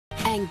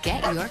and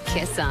get your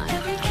kiss on.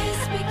 Every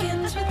kiss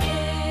begins with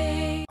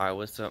K. Alright,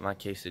 what's up, my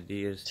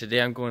quesadillas? Today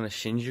I'm going to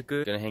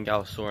Shinjuku. Gonna hang out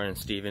with Sora and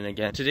Steven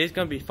again. Today's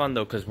gonna be fun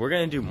though, because we're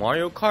gonna do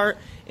Mario Kart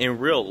in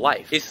real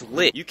life. It's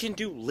lit. You can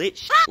do lit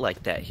shit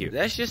like that here.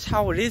 That's just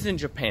how it is in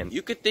Japan.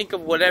 You could think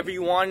of whatever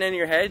you want in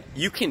your head,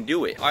 you can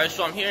do it. Alright,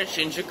 so I'm here in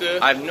Shinjuku.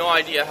 I have no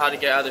idea how to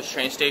get out of this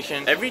train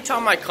station. Every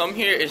time I come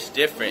here, it's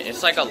different.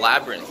 It's like a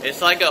labyrinth.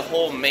 It's like a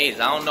whole maze.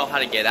 I don't know how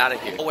to get out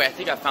of here. Oh wait, I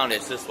think I found it.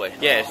 It's this way.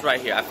 Yeah, it's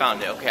right here. I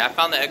found it. Okay, I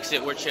found the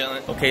exit. We're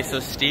chilling. Okay, so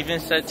Steven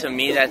said to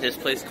me that this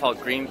place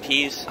called Green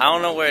Peas. I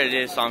don't know where it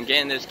is, so I'm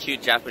getting this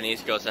cute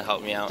Japanese girl to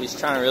help me out. She's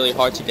trying really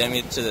hard to get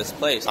me to this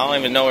place. I don't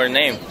even know her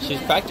name.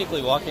 She's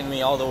practically walking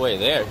me all the way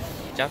there.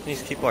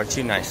 Japanese people are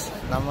too nice.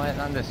 名前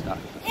何ですか?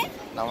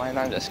 名前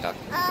何ですか?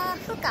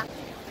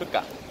 ふ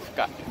か。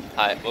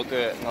はい、僕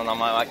の名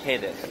前は K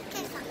です。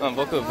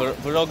僕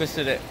ブログ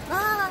する。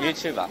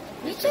YouTuber.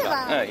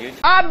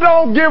 I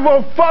don't give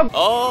a fuck.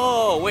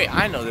 Oh, wait,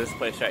 I know this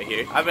place right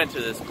here. I've been to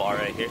this bar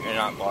right here. Or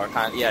not bar,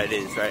 kind of, yeah, it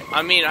is, right?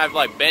 I mean, I've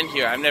like been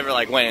here. I've never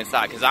like went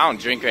inside because I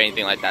don't drink or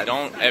anything like that.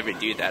 Don't ever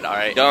do that,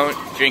 alright? Don't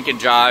drink and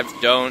drive.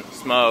 Don't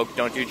smoke.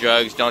 Don't do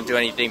drugs. Don't do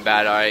anything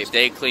bad, alright?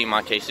 Stay clean,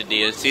 my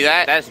quesadillas. See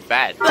that? That's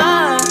bad.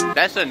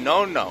 That's a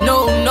no-no.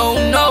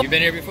 You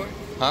been here before?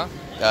 Huh?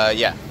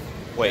 Yeah.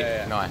 Wait,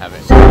 no, I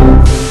haven't.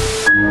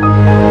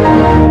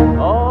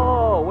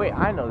 Oh, wait,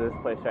 I know this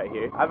place right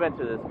here. I've been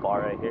to this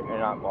bar right here. Or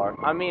not bar.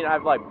 I mean,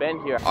 I've like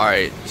been here.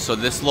 Alright, so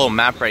this little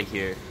map right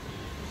here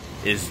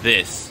is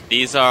this.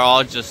 These are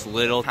all just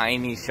little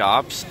tiny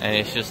shops, and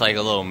it's just like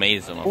a little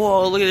maze of them.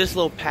 Whoa, look at this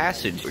little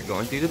passage. We're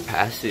going through the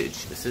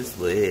passage. This is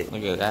lit.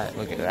 Look at that,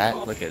 look at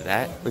that, look at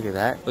that, look at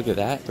that, look at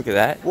that, look at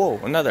that. Whoa,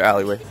 another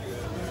alleyway.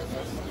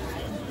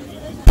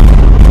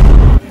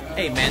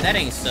 Hey man, that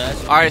ain't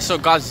sus. Alright, so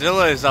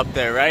Godzilla is up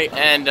there, right?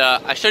 And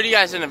I showed you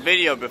guys in a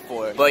video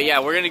before. But yeah,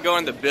 we're gonna go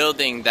in the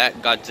building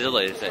that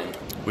Godzilla is in.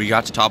 We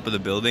got to the top of the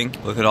building.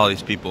 Look at all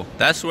these people.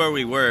 That's where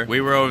we were. We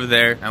were over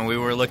there, and we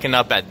were looking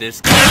up at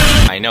this.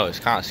 I know, it's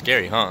kind of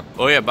scary, huh?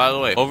 Oh yeah, by the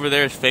way, over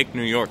there is fake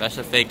New York. That's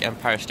a fake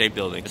Empire State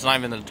Building. It's not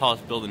even the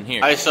tallest building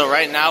here. Alright, so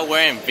right now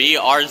we're in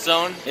VR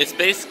Zone. It's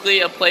basically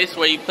a place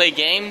where you play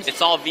games.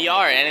 It's all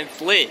VR, and it's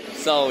lit.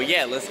 So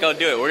yeah, let's go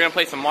do it. We're gonna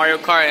play some Mario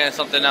Kart and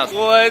something else.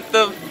 What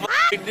the f***?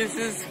 This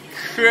is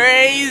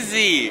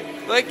crazy.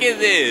 Look at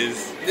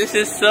this. This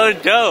is so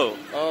dope.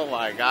 Oh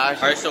my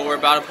gosh. Alright, so we're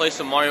about to play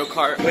some Mario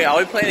Kart. Wait, are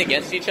we playing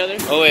against each other?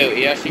 Oh wait,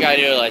 you actually gotta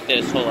do it like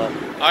this. Hold up.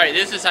 Alright,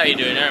 this is how you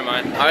do it. Never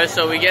mind. Alright,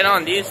 so we get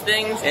on these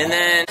things and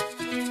then...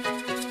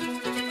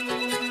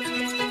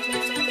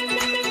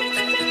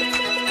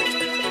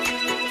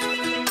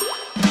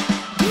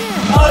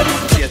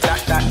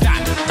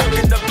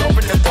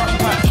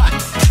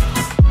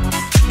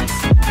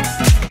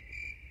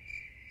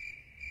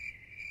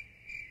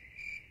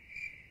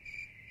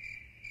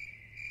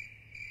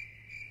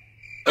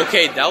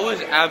 Okay, that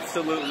was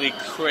absolutely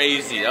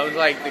crazy. That was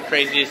like the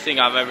craziest thing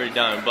I've ever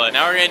done. But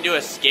now we're gonna do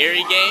a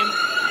scary game.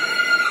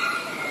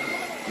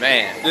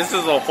 Man, this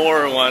is a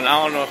horror one.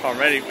 I don't know if I'm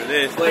ready for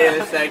this. Wait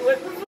a sec. What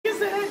the f is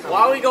that?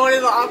 Why are we going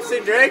in the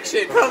opposite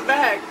direction? Come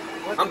back.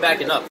 I'm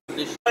backing up.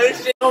 Oh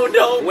shit, oh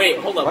no. Wait,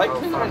 hold up. Why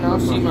can't I now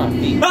see my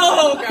feet?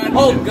 Oh god,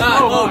 oh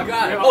god, oh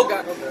god, oh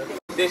god.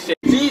 This shit.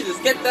 Jesus,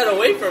 get that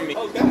away from me.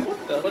 Oh god,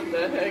 what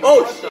the heck?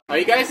 Oh shit. Are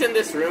you guys in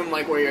this room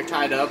like where you're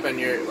tied up and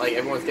you're like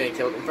everyone's getting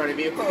killed in front of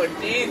you? Oh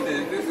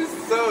Jesus, this is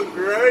so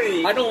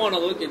grody. I don't want to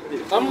look at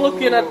this. I'm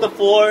looking at the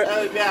floor.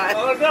 Oh god.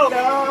 Oh no.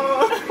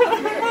 No.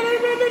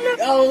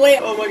 Oh wait.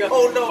 Oh my god.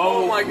 Oh no.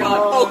 Oh my god.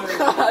 Oh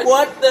god.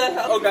 What the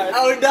hell? Oh god.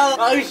 Oh no.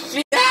 Oh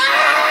shit.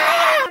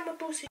 Ah!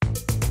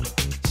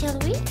 Shall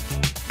we?